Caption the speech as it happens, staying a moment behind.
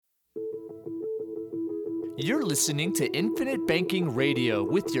You're listening to Infinite Banking Radio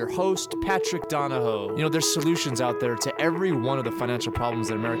with your host, Patrick Donahoe. You know, there's solutions out there to every one of the financial problems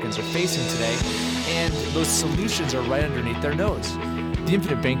that Americans are facing today, and those solutions are right underneath their nose. The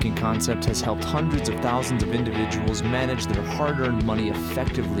infinite banking concept has helped hundreds of thousands of individuals manage their hard-earned money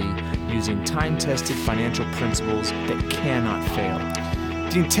effectively using time-tested financial principles that cannot fail.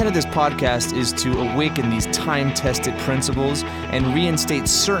 The intent of this podcast is to awaken these time-tested principles and reinstate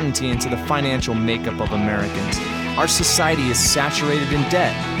certainty into the financial makeup of Americans. Our society is saturated in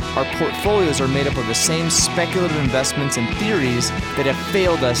debt. Our portfolios are made up of the same speculative investments and theories that have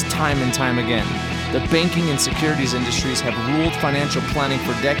failed us time and time again. The banking and securities industries have ruled financial planning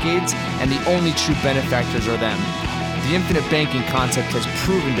for decades, and the only true benefactors are them. The infinite banking concept has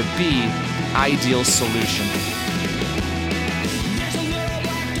proven to be the ideal solution.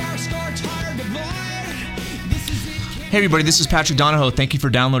 Hey everybody, this is Patrick Donahoe. Thank you for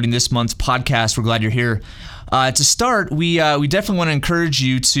downloading this month's podcast. We're glad you're here. To start, we definitely want to encourage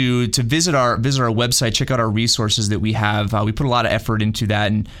you to visit our website, check out our resources that we have. We put a lot of effort into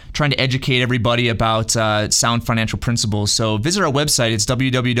that and trying to educate everybody about sound financial principles. So visit our website. It's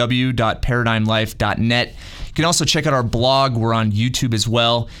www.paradigmlife.net. You can also check out our blog. We're on YouTube as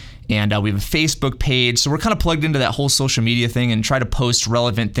well. And we have a Facebook page. So we're kind of plugged into that whole social media thing and try to post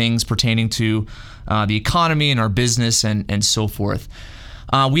relevant things pertaining to the economy and our business and so forth.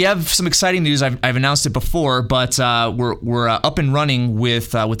 We have some exciting news. I've announced it before, but we're up and running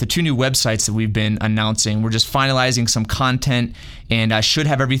with the two new websites that we've been announcing. We're just finalizing some content and should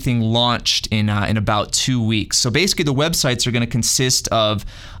have everything launched in about 2 weeks. So basically, the websites are going to consist of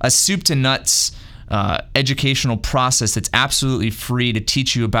a soup to nuts educational process that's absolutely free to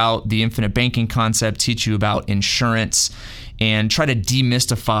teach you about the infinite banking concept, teach you about insurance, and try to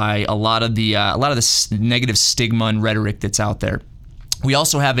demystify a lot of the negative stigma and rhetoric that's out there. We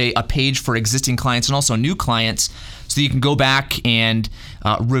also have a page for existing clients and also new clients, so you can go back and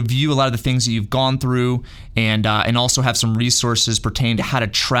review a lot of the things that you've gone through, and also have some resources pertaining to how to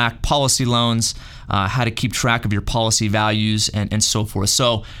track policy loans, how to keep track of your policy values, and so forth.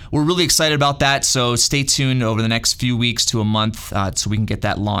 So we're really excited about that. So stay tuned over the next few weeks to a month so we can get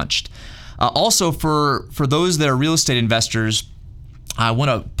that launched. Also, for those that are real estate investors, I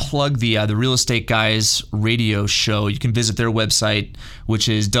want to plug the Real Estate Guys radio show. You can visit their website, which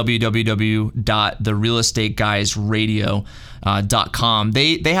is www.therealestateguysradio.com.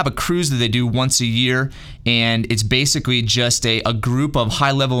 They have a cruise that they do once a year, and it's basically just a group of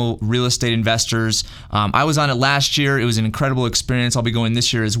high-level real estate investors. I was on it last year. It was an incredible experience. I'll be going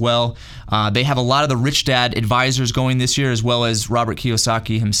this year as well. They have a lot of the Rich Dad advisors going this year, as well as Robert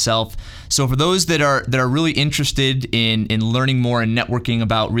Kiyosaki himself. So for those that are really interested in learning more and networking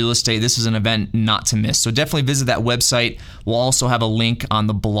about real estate, this is an event not to miss. So definitely visit that website. We'll also have a link on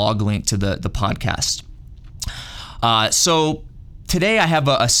the blog link to the podcast. So today I have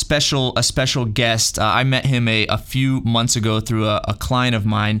a special guest. I met him a few months ago through a client of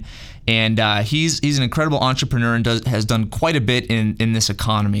mine, and he's an incredible entrepreneur and has done quite a bit in this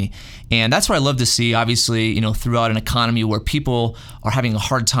economy. And that's what I love to see, obviously, throughout an economy where people are having a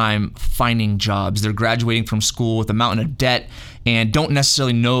hard time finding jobs. They're graduating from school with a mountain of debt and don't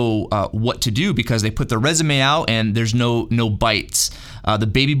necessarily know what to do because they put their resume out and there's no bites. The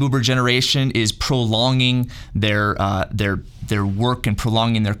baby boomer generation is prolonging their work and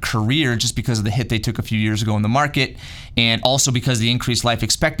prolonging their career just because of the hit they took a few years ago in the market, and also because of the increased life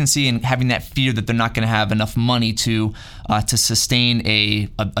expectancy and having that fear that they're not going to have enough money to sustain a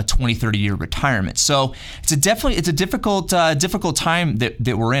 20-30 year retirement. So it's a difficult time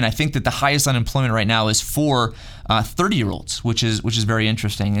that we're in. I think that the highest unemployment right now is for 30-year-olds, which is very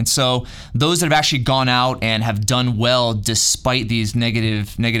interesting. And so those that have actually gone out and have done well despite these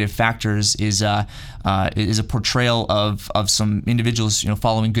negative factors is a portrayal of some individuals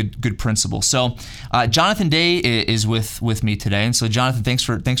following good principles. So Jonathan Day is with me today, and so Jonathan, thanks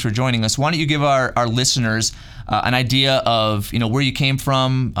for joining us. Why don't you give our listeners an idea of where you came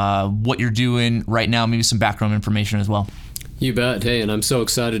from, what you're doing right now, maybe some background information as well. You bet. Hey, and I'm so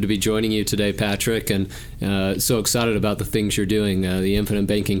excited to be joining you today, Patrick, and so excited about the things you're doing, the infinite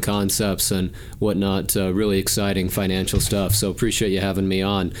banking concepts and whatnot, really exciting financial stuff. So appreciate you having me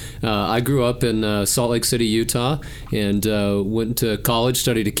on. I grew up in Salt Lake City, Utah, and went to college,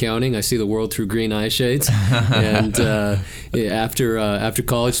 studied accounting. I see the world through green eye shades. And after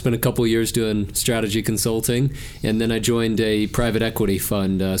college, spent a couple years doing strategy consulting, and then I joined a private equity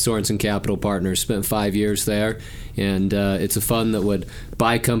fund, Sorensen Capital Partners, spent 5 years there. And it's a fund that would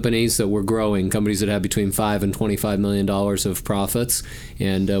buy companies that were growing, companies that had between $5 and $25 million of profits,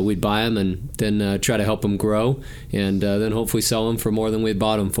 and we'd buy them and then try to help them grow, and then hopefully sell them for more than we'd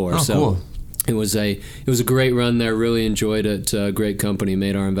bought them for. Oh, so cool. It was a great run there. Really enjoyed it. Great company,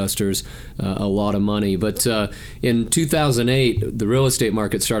 made our investors a lot of money. But in 2008, the real estate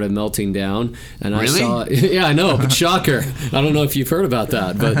market started melting down, and really? I saw. Yeah, I know, but shocker. I don't know if you've heard about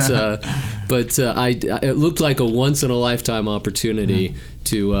that, but it looked like a once in a lifetime opportunity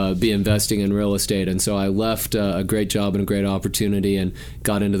to be investing in real estate, and so I left a great job and a great opportunity and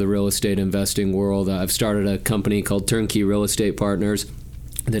got into the real estate investing world. I've started a company called Turnkey Real Estate Partners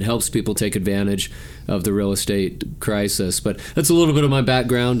that helps people take advantage of the real estate crisis. But that's a little bit of my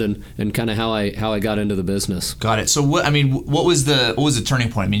background and kind of how I got into the business. Got it. So what was the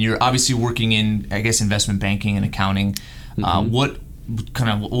turning point? I mean, you're obviously working in, I guess, investment banking and accounting. What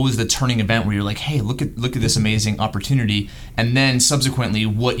was the turning event where you're like, hey, look at this amazing opportunity, and then subsequently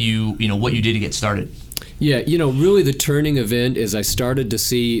what you did to get started? Yeah, really the turning event is I started to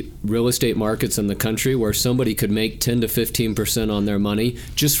see real estate markets in the country where somebody could make 10 to 15% on their money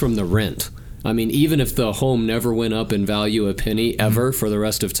just from the rent. I mean, even if the home never went up in value a penny ever for the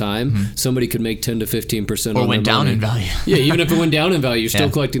rest of time, somebody could make 10 to 15% on their money. Or went down in value. Yeah, even if it went down in value, you're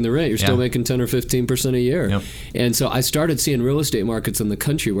still collecting the rent. You're still making 10 or 15% a year. Yep. And so I started seeing real estate markets in the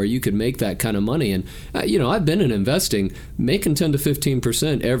country where you could make that kind of money. And, I've been in investing, making 10 to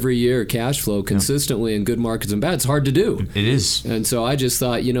 15% every year cash flow consistently in good markets and bad. It's hard to do. It is. And so I just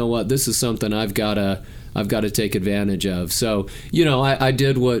thought, you know what, this is something I've got to take advantage of. So, I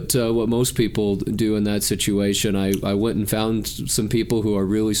did what most people do in that situation. I went and found some people who are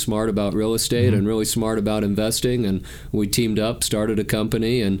really smart about real estate and really smart about investing, and we teamed up, started a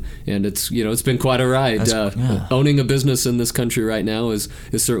company, and it's been quite a ride. Owning a business in this country right now is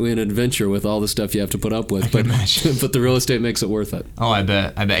certainly an adventure with all the stuff you have to put up with. But the real estate makes it worth it. Oh, I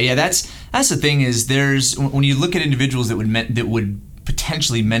bet. Yeah, that's the thing is when you look at individuals that would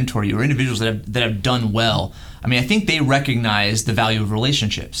potentially mentor you, or individuals that have done well, I mean, I think they recognize the value of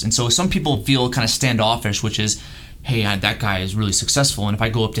relationships. And so some people feel kind of standoffish, which is, hey, that guy is really successful, and if I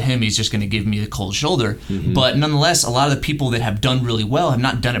go up to him, he's just going to give me the cold shoulder. But nonetheless, a lot of the people that have done really well have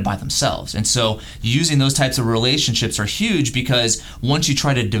not done it by themselves. And so using those types of relationships are huge, because once you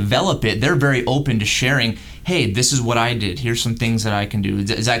try to develop it, they're very open to sharing, hey, this is what I did. Here's some things that I can do.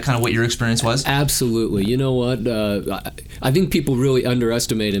 Is that kind of what your experience was? Absolutely. You know what? I think people really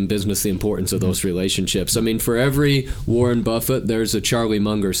underestimate in business the importance of those relationships. I mean, for every Warren Buffett, there's a Charlie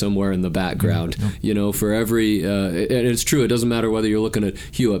Munger somewhere in the background. For every, and it's true, it doesn't matter whether you're looking at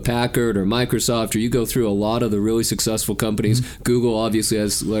Hewlett Packard or Microsoft, or you go through a lot of the really successful companies. Google obviously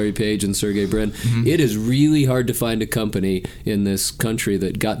has Larry Page and Sergey Brin. It is really hard to find a company in this country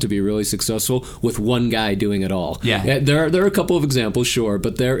that got to be really successful with one guy doing it all. Yeah. There are a couple of examples, sure,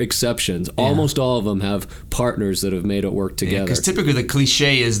 but they're exceptions. Almost all of them have partners that have made it work together. Because typically the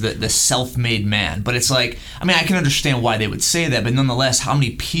cliche is the self-made man. But it's like, I mean, I can understand why they would say that, but nonetheless, how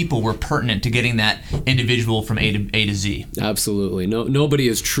many people were pertinent to getting that individual from A to Z? Absolutely. Nobody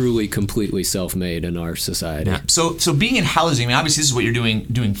is truly completely self-made in our society. Yeah. So being in housing, I mean, obviously this is what you're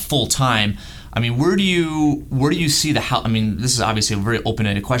doing full time. I mean, where do you see I mean, this is obviously a very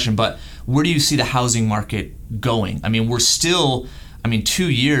open-ended question, but where do you see the housing market going? I mean, we're still, 2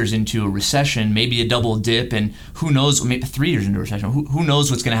 years into a recession, maybe a double dip, and who knows, maybe 3 years into a recession. Who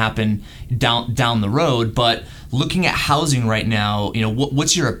knows what's going to happen down the road? But looking at housing right now,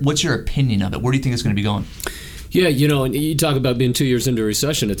 what's your opinion of it? Where do you think it's going to be going? Yeah, and you talk about being 2 years into a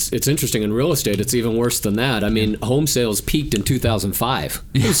recession. It's interesting. In real estate, it's even worse than that. I mean, home sales peaked in 2005.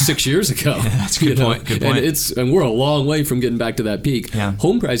 It was 6 years ago. Yeah, that's a good point. Good point. And we're a long way from getting back to that peak. Yeah.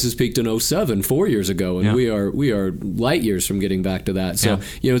 Home prices peaked in 2007, 4 years ago, and we are light years from getting back to that. So,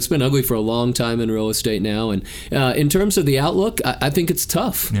 it's been ugly for a long time in real estate now. And in terms of the outlook, I think it's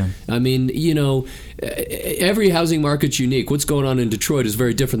tough. Yeah. I mean, every housing market's unique. What's going on in Detroit is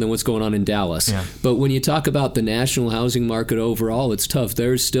very different than what's going on in Dallas. Yeah. But when you talk about the national housing market overall, it's tough.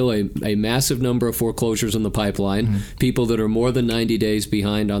 There's still a massive number of foreclosures in the pipeline, people that are more than 90 days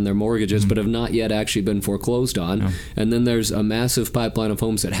behind on their mortgages but have not yet actually been foreclosed on. Yeah. And then there's a massive pipeline of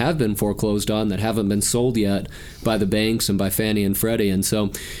homes that have been foreclosed on that haven't been sold yet by the banks and by Fannie and Freddie. And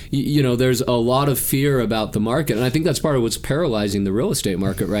so, there's a lot of fear about the market. And I think that's part of what's paralyzing the real estate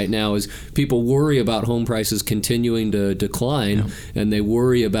market right now is people worry about home prices continuing to decline, and they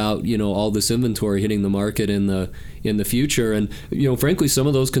worry about, all this inventory hitting the market in the future. And frankly, some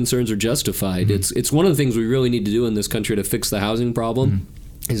of those concerns are justified. It's one of the things we really need to do in this country to fix the housing problem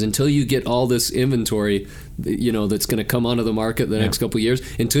is until you get all this inventory, that's going to come onto the market the next couple of years,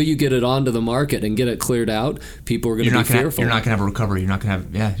 until you get it onto the market and get it cleared out, people are going to be fearful. You're not going to have a recovery. You're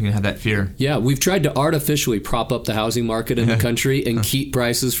going to have that fear. Yeah, we've tried to artificially prop up the housing market in the country and keep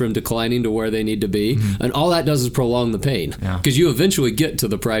prices from declining to where they need to be. Mm-hmm. And all that does is prolong the pain, because you eventually get to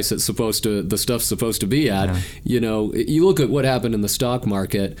the price the stuff's supposed to be at. Yeah. You look at what happened in the stock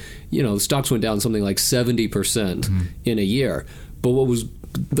market, the stocks went down something like 70% in a year. But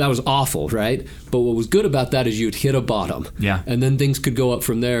that was awful, right? But what was good about that is you'd hit a bottom. Yeah. And then things could go up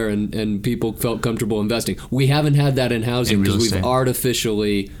from there, and people felt comfortable investing. We haven't had that in housing because we've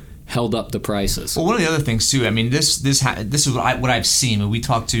artificially held up the prices. Well, one of the other things too, I mean, this is what I've seen when we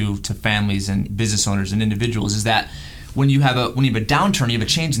talk to families and business owners and individuals, is that when you have a downturn, you have a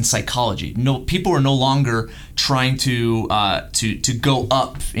change in psychology. People are no longer trying to go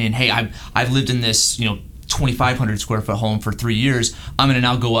up in, hey, I've lived in this 2,500 square foot home for 3 years. I'm going to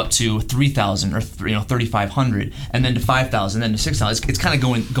now go up to 3,000 or 3,500, and then to 5,000, then to 6,000. It's kind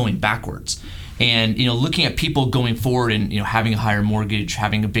of going backwards. And looking at people going forward and having a higher mortgage,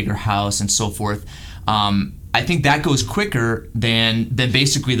 having a bigger house, and so forth. I think that goes quicker than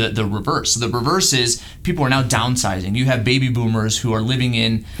basically the reverse. So the reverse is people are now downsizing. You have baby boomers who are living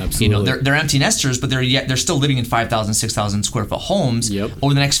in, they're empty nesters, but they're still living in 5,000, 6,000 square foot homes. Yep.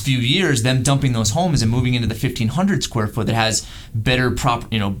 Over the next few years, them dumping those homes and moving into the 1,500 square foot that has better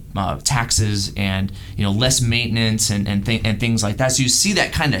taxes and less maintenance and things like that. So you see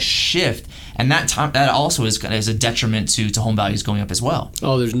that kind of shift. And that also is a detriment to home values going up as well.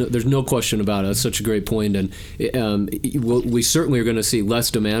 Oh, there's no question about it. That's such a great point. And we certainly are going to see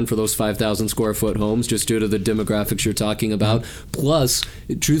less demand for those 5,000 square foot homes just due to the demographics you're talking about. Mm-hmm. Plus,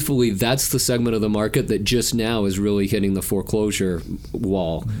 truthfully, that's the segment of the market that just now is really hitting the foreclosure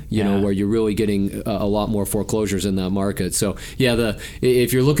wall. Where you're really getting a lot more foreclosures in that market. So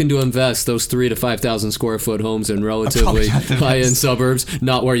if you're looking to invest, those 3,000 to 5,000 square foot homes in relatively high-end suburbs,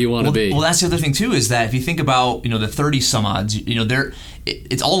 not where you want to be. Well, that's the other thing too, is that if you think about the 30 some odds,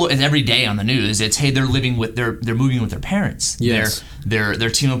 it's every day on the news. It's, hey, they're moving with their parents. Yes. They're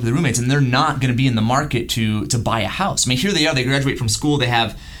teaming up with their roommates, and they're not going to be in the market to buy a house. I mean, here they are. They graduate from school. They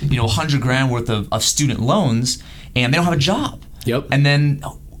have $100,000 worth of student loans, and they don't have a job. Yep. And then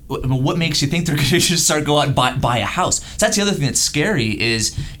what makes you think they're going to just start go out and buy a house? So that's the other thing that's scary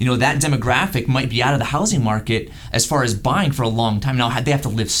is, that demographic might be out of the housing market as far as buying for a long time. Now, they have to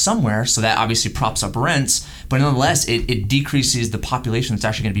live somewhere, so that obviously props up rents, but nonetheless, it decreases the population that's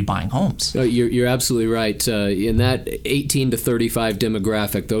actually going to be buying homes. You're absolutely right. In that 18 to 35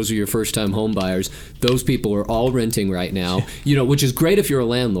 demographic, those are your first-time home buyers. Those people are all renting right now, which is great if you're a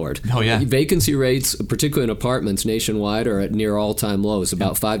landlord. Oh, yeah. Vacancy rates, particularly in apartments nationwide, are at near all-time lows,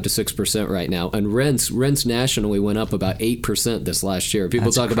 about 5 to 6% right now. And rents nationally went up about 8% this last year.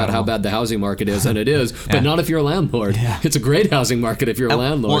 People talk about how bad the housing market is, and it is, but not if you're a landlord. Yeah. It's a great housing market if you're a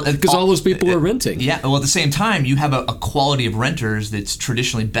landlord, because all those people are renting. Yeah, well, at the same time, you have a quality of renters that's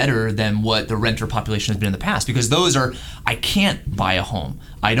traditionally better than what the renter population has been in the past, because those are, I can't buy a home.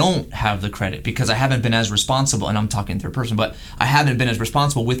 I don't have the credit because I haven't been as responsible, and I'm talking third person, but I haven't been as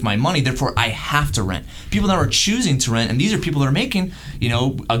responsible with my money, therefore I have to rent. People that are choosing to rent, and these are people that are making,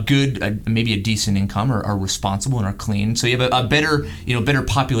 a good, maybe a decent income, or are responsible and are clean. So you have a better, better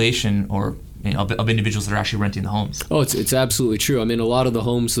population or of individuals that are actually renting the homes. Oh, it's absolutely true. I mean, a lot of the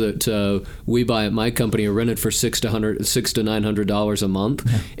homes that we buy at my company are rented for $600 to $900 a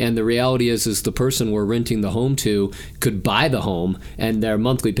month, and the reality is the person we're renting the home to could buy the home, and their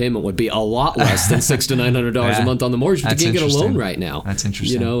monthly payment would be a lot less than $600 to $900 a month on the mortgage. But they can't get a loan right now. That's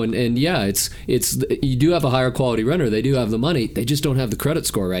interesting. And it's you do have a higher quality renter. They do have the money. They just don't have the credit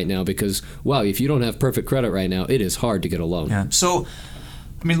score right now because, wow, if you don't have perfect credit right now, it is hard to get a loan. Yeah. So,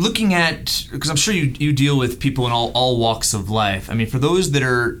 I mean, looking at, because I'm sure you deal with people in all walks of life. I mean, for those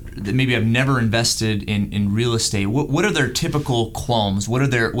that maybe have never invested in real estate, what are their typical qualms? What are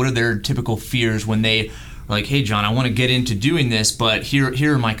their typical fears when they like, hey, John, I want to get into doing this, but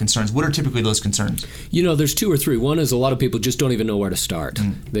here are my concerns. What are typically those concerns? There's two or three. One is a lot of people just don't even know where to start.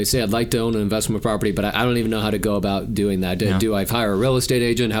 They say, I'd like to own an investment property, but I don't even know how to go about doing that. Do I hire a real estate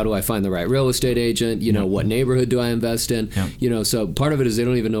agent? How do I find the right real estate agent? What neighborhood do I invest in? So part of it is they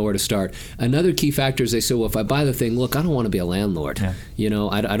don't even know where to start. Another key factor is they say, well, if I buy the thing, look, I don't want to be a landlord. I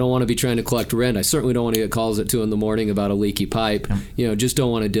don't want to be trying to collect rent. I certainly don't want to get calls at 2 a.m. about a leaky pipe. Just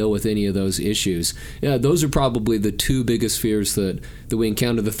don't want to deal with any of those issues. Those those are probably the two biggest fears that we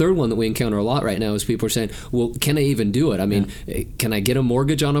encounter. The third one that we encounter a lot right now is people are saying, well, can I even do it? I mean, can I get a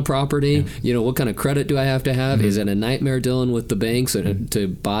mortgage on a property? What kind of credit do I have to have? Is it a nightmare dealing with the banks to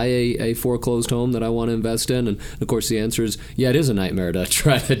buy a foreclosed home that I want to invest in? And of course the answer is, it is a nightmare to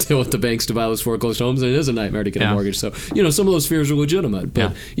try to deal with the banks to buy those foreclosed homes, and it is a nightmare to get a mortgage. So some of those fears are legitimate,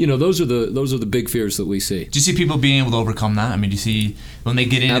 but those are the big fears that we see. Do you see people being able to overcome that? I mean, do you see when they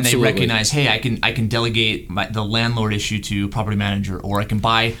get in and they recognize, hey, I can delegate the landlord issue to a property manager, or I can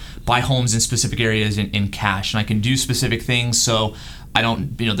buy homes in specific areas in cash, and I can do specific things so I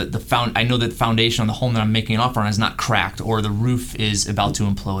don't, I know that the foundation on the home that I'm making an offer on is not cracked, or the roof is about to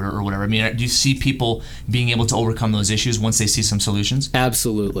implode, or whatever. I mean, do you see people being able to overcome those issues once they see some solutions?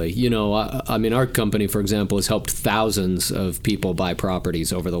 Absolutely. I mean, our company, for example, has helped thousands of people buy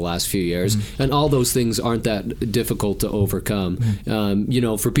properties over the last few years, and all those things aren't that difficult to overcome.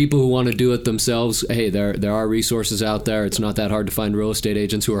 For people who want to do it themselves, hey, there are resources out there. It's not that hard to find real estate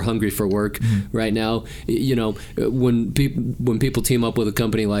agents who are hungry for work right now. When people team up with a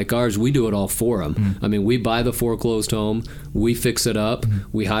company like ours, we do it all for them. I mean, we buy the foreclosed home, we fix it up,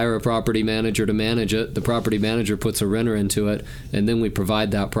 we hire a property manager to manage it, the property manager puts a renter into it, and then we provide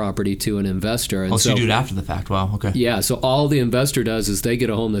that property to an investor. And so you do it after the fact. Wow, okay. Yeah, so all the investor does is they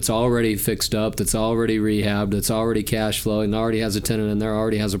get a home that's already fixed up, that's already rehabbed, that's already cash flowing, already has a tenant in there,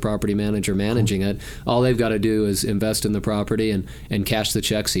 already has a property manager managing it. All they've got to do is invest in the property and cash the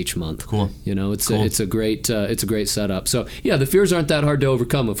checks each month. Cool. It's a great setup. So the fears aren't that hard to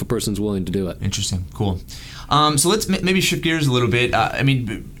overcome if a person's willing to do it. Interesting. Cool. So let's maybe shift gears a little bit. I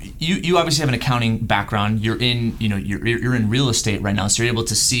mean, you obviously have an accounting background. You're in you're in real estate right now, so you're able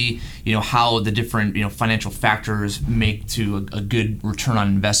to see how the different financial factors make to a good return on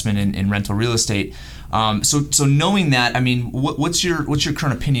investment in rental real estate. So knowing that, I mean, what's your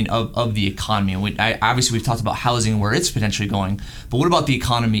current opinion of the economy? Obviously, we've talked about housing, where it's potentially going, but what about the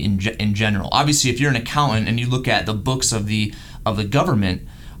economy in general? Obviously, if you're an accountant and you look at the books of the government,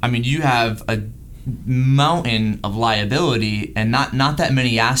 I mean, you have a mountain of liability and not that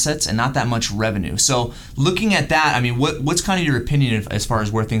many assets and not that much revenue. So looking at that, I mean, what's kind of your opinion as far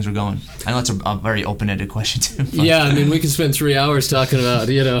as where things are going? I know it's a very open-ended question too. Yeah, I mean, we could spend 3 hours talking about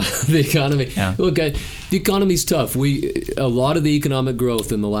the economy. Yeah. Look, the economy's tough. A lot of the economic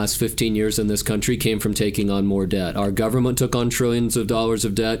growth in the last 15 years in this country came from taking on more debt. Our government took on trillions of dollars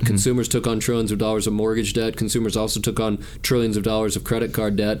of debt. Consumers took on trillions of dollars of mortgage debt. Consumers also took on trillions of dollars of credit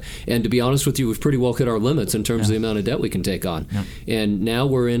card debt. And to be honest with you, we've pretty well hit our limits in terms of the amount of debt we can take on. And now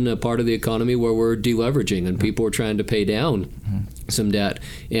we're in a part of the economy where we're deleveraging and people are trying to pay down some debt.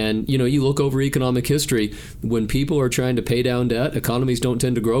 And you look over economic history, when people are trying to pay down debt, economies don't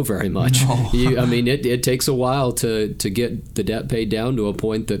tend to grow very much. No. It takes a while to get the debt paid down to a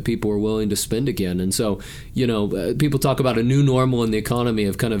point that people are willing to spend again. And so people talk about a new normal in the economy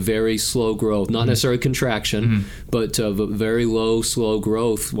of kind of very slow growth, not necessarily contraction, but of very low, slow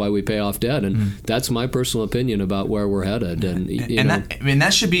growth while we pay off debt. And that's my personal opinion about where we're headed. And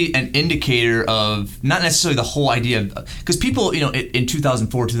that should be an indicator of not necessarily the whole idea of, because people, in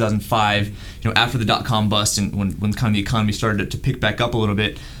 2004, 2005, after the dot-com bust and when kind of the economy started to pick back up a little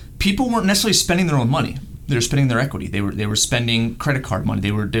bit, people weren't necessarily spending their own money. They were spending their equity. They were spending credit card money.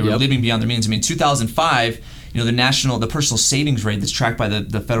 They were living beyond their means. I mean, 2005, the personal savings rate that's tracked by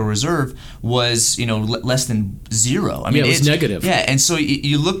the Federal Reserve was less than zero. I mean, it was negative. Yeah, and so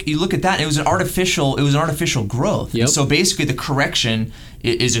you look at that. And it was an artificial growth. Yep. So basically, the correction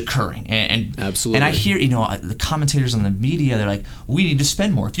is occurring. And absolutely. And I hear the commentators on the media. They're like, we need to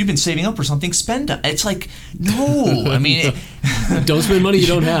spend more. If you've been saving up for something, spend it. It's like, no. I mean, don't spend money you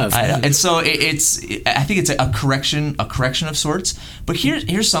don't have. And so I think it's a correction of sorts. But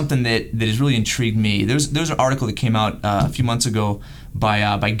here's something that has really intrigued me. There's an article that came out a few months ago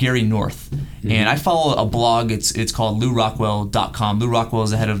by Gary North, and I follow a blog. It's called LewRockwell.com. Lew Rockwell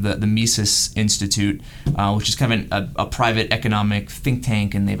is the head of the Mises Institute, which is kind of a private economic think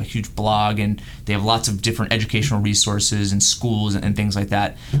tank, and they have a huge blog, and they have lots of different educational resources and schools and things like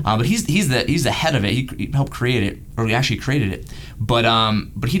that. But he's the head of it. He helped create it, or he actually created it. But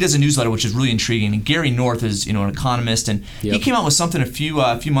he does a newsletter which is really intriguing. And Gary North is an economist, and he came out with something a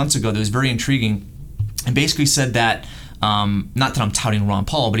few months ago that was very intriguing, and basically said that. Not that I'm touting Ron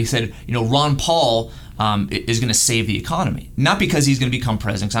Paul, but he said, Ron Paul is going to save the economy, not because he's going to become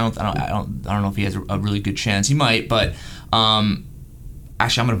president. Cause I don't know if he has a really good chance. He might, but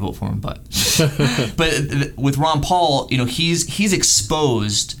actually, I'm going to vote for him. But with Ron Paul, he's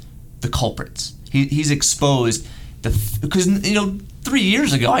exposed the culprits. He's exposed because 3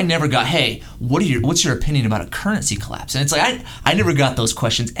 years ago, I never got, hey, what's your opinion about a currency collapse? And it's like I never got those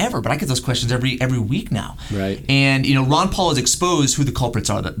questions ever, but I get those questions every week now. Right. And Ron Paul has exposed who the culprits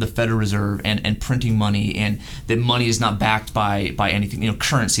are, the Federal Reserve and printing money, and that money is not backed by anything.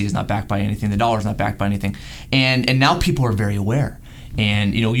 Currency is not backed by anything. The dollar is not backed by anything. And now people are very aware.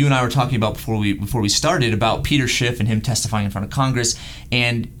 And you and I were talking about before we started about Peter Schiff and him testifying in front of Congress,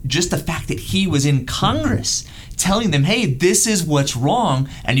 and just the fact that he was in Congress telling them, hey, this is what's wrong,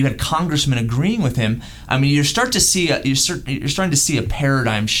 and you had congressmen agreeing with him. I mean, you're starting to see a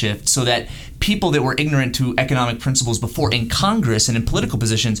paradigm shift, so that people that were ignorant to economic principles before in Congress and in political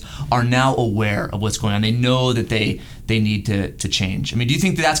positions are now aware of what's going on. They know that they need to change. I mean, do you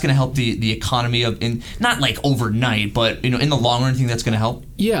think that that's going to help the economy not like overnight, but in the long run, do you think that's going to help?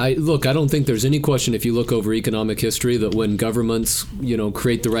 Yeah, I don't think there's any question if you look over economic history that when governments,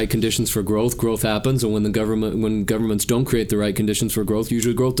 create the right conditions for growth happens, and when governments don't create the right conditions for growth,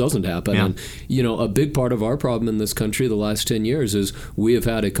 usually growth doesn't happen. Yeah. And a big part of our problem in this country the last 10 years is we have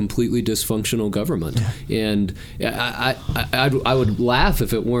had a completely dysfunctional government. Yeah. And I would laugh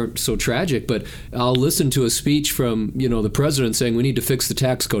if it weren't so tragic, but I'll listen to a speech from the president saying we need to fix the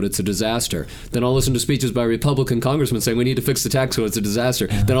tax code, it's a disaster. Then I'll listen to speeches by Republican congressmen saying we need to fix the tax code, it's a disaster.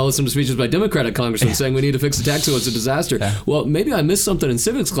 Yeah. Then I'll listen to speeches by Democratic congressmen saying we need to fix the tax code, it's a disaster. Yeah. Well, maybe I missed something in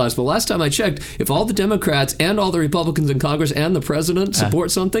civics class, but last time I checked, if all the Democrats and all the Republicans in Congress and the president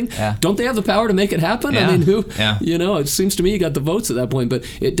support something, don't they have the power to make it happen? Yeah. I mean, it seems to me you got the votes at that point, but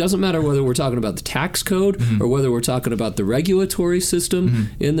it doesn't matter whether we're talking about the tax code or whether we're talking about the regulatory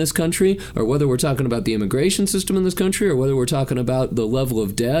system in this country, or whether we're talking about the immigration system in this country, or whether we're talking about the level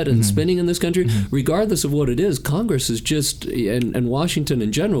of debt and spending in this country. Regardless of what it is, Congress is just, and Washington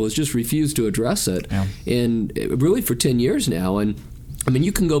in general, has just refused to address it. Yeah. And really for 10 years now. And I mean,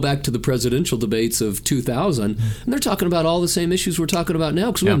 you can go back to the presidential debates of 2000, and they're talking about all the same issues we're talking about now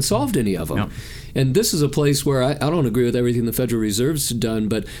because we haven't solved any of them. Yep. And this is a place where I don't agree with everything the Federal Reserve's done,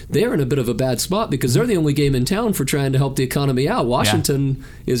 but they're in a bit of a bad spot because they're the only game in town for trying to help the economy out. Washington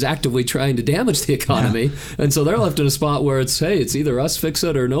is actively trying to damage the economy, and so they're left in a spot where it's either us fix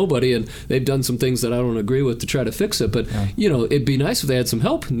it or nobody, and they've done some things that I don't agree with to try to fix it. But, it'd be nice if they had some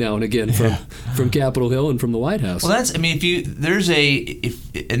help now and again from Capitol Hill and from the White House. Well, I'll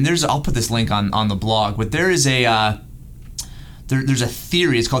put this link on the blog, but there is there's a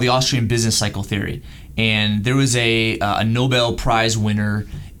theory. It's called the Austrian business cycle theory, and there was a Nobel Prize winner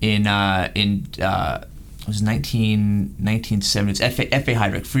in it was 1970. It's F.A.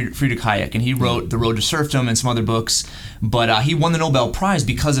 Heydrich, Friedrich Hayek, and he wrote The Road to Serfdom and some other books. But he won the Nobel Prize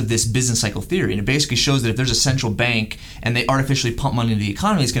because of this business cycle theory, and it basically shows that if there's a central bank and they artificially pump money into the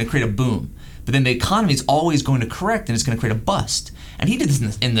economy, it's going to create a boom. But then the economy is always going to correct, and it's going to create a bust. And he did this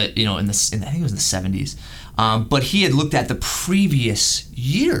in the I think it was in the 70s. But he had looked at the previous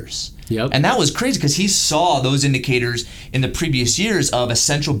years. Yep. And that was crazy because he saw those indicators in the previous years of a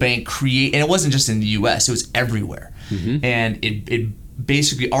central bank create, and it wasn't just in the U.S., it was everywhere. And it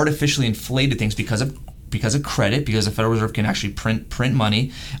basically artificially inflated things because of credit, because the Federal Reserve can actually print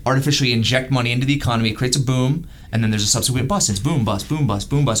money, artificially inject money into the economy, it creates a boom, and then there's a subsequent bust. It's boom, bust, boom, bust,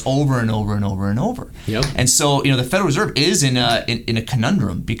 boom, bust, over and over and over and over. Yep. And so, the Federal Reserve is in a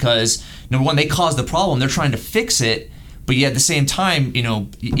conundrum because, number one, they caused the problem, they're trying to fix it, but yet at the same time, you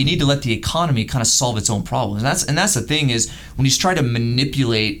need to let the economy kind of solve its own problems. And that's the thing is when you try to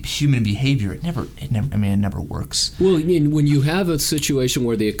manipulate human behavior, it never works. Well, when you have a situation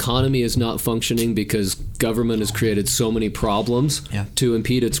where the economy is not functioning because government has created so many problems to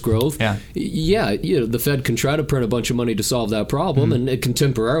impede its growth, the Fed can try to print a bunch of money to solve that problem, and it can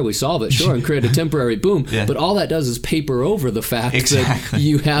temporarily solve it, sure, and create a temporary boom. But all that does is paper over the fact that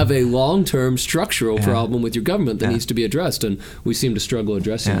you have a long-term structural problem with your government that needs to be addressed, and we seem to struggle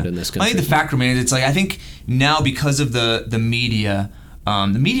addressing it in this country. I think the fact remains, it's like I think now because of the media,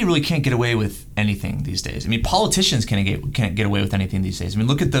 the media really can't get away with anything these days. I mean, politicians can't get away with anything these days. I mean,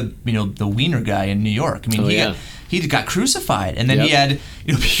 look at the Weiner guy in New York. I mean, he got crucified, and then he had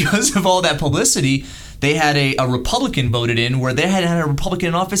because of all that publicity, they had a Republican voted in where they hadn't had a Republican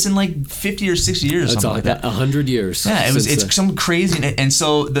in office in like 50 or 60 years or something like that. 100 years. Yeah, it's some crazy. And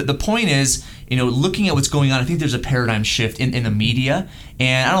so the point is, looking at what's going on, I think there's a paradigm shift in the media,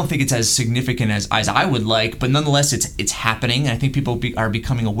 and I don't think it's as significant as I would like, but nonetheless, it's happening, and I think people are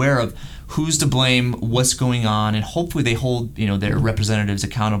becoming aware of who's to blame, what's going on, and hopefully they hold their representatives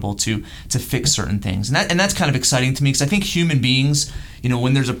accountable to fix certain things, and that's kind of exciting to me because I think human beings,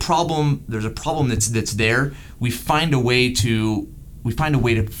 when there's a problem that's there, we find a way to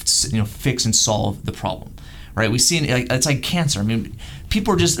fix and solve the problem, right? We see it's like cancer. I mean,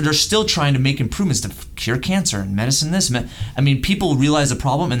 people they're still trying to make improvements to cure cancer and medicine this. I mean, people realize the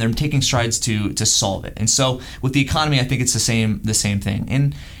problem and they're taking strides to solve it. And so with the economy, I think it's the same thing.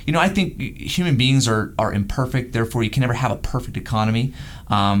 And I think human beings are imperfect, therefore you can never have a perfect economy.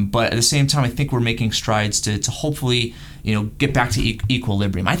 But at the same time, I think we're making strides to hopefully get back to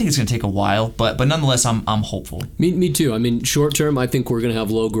equilibrium. I think it's going to take a while, but nonetheless, I'm hopeful. Me too. I mean, short term, I think we're going to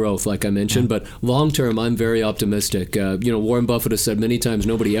have low growth, like I mentioned, but long term, I'm very optimistic. Warren Buffett has said many times,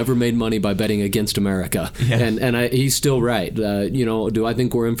 nobody ever made money by betting against America, and he's still right. Do I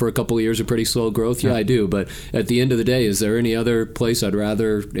think we're in for a couple of years of pretty slow growth? Yeah, I do. But at the end of the day, is there any other place I'd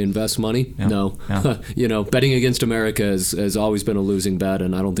rather invest money? No. Betting against America has always been a losing bet,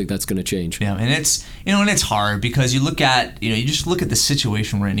 and I don't think that's going to change. Yeah, and it's hard because you look at you just look at the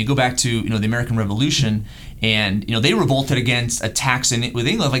situation we're in. You go back to the American Revolution, and they revolted against a tax in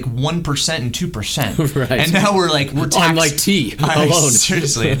England of like 1% and 2%, right? And now we're taxed on like tea alone.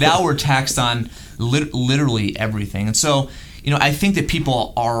 Seriously, now we're taxed on literally everything, and so. I think that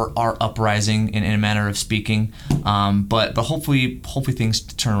people are uprising in a manner of speaking, but hopefully things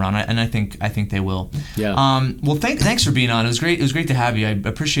turn around, and I think they will. Yeah. Well, thanks for being on. It was great to have you. I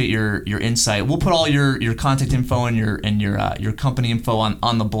appreciate your insight. We'll put all your contact info and your company info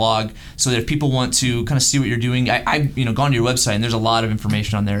on the blog, so that if people want to kind of see what you're doing, I've gone to your website and there's a lot of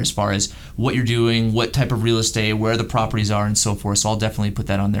information on there as far as what you're doing, what type of real estate, where the properties are, and so forth. So I'll definitely put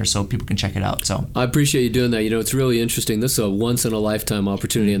that on there so people can check it out. So I appreciate you doing that. It's really interesting. This is a once-in-a-lifetime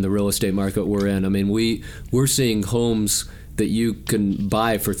opportunity in the real estate market we're in. I mean, we're seeing homes that you can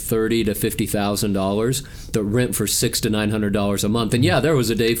buy for $30,000 to $50,000 that rent for $600 to $900 a month. And there was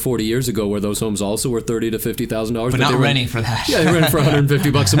a day 40 years ago where those homes also were $30,000 to $50,000, but not renting for that. Yeah, they rent for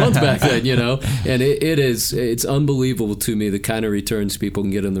 $150 a month back then. And it's unbelievable to me the kind of returns people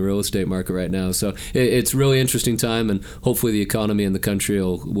can get in the real estate market right now. So it's really interesting time, and hopefully the economy in the country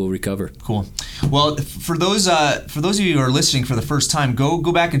will recover. Cool. Well, for those of you who are listening for the first time,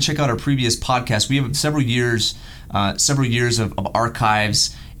 go back and check out our previous podcast. We have several years of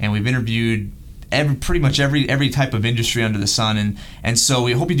archives, and we've interviewed pretty much every type of industry under the sun, and so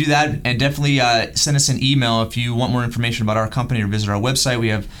we hope you do that, and definitely send us an email if you want more information about our company or visit our website. We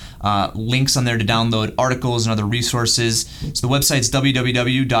have links on there to download articles and other resources. So the website's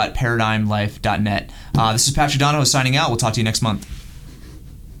www.paradigmlife.net. This is Patrick Donahoe signing out. We'll talk to you next month.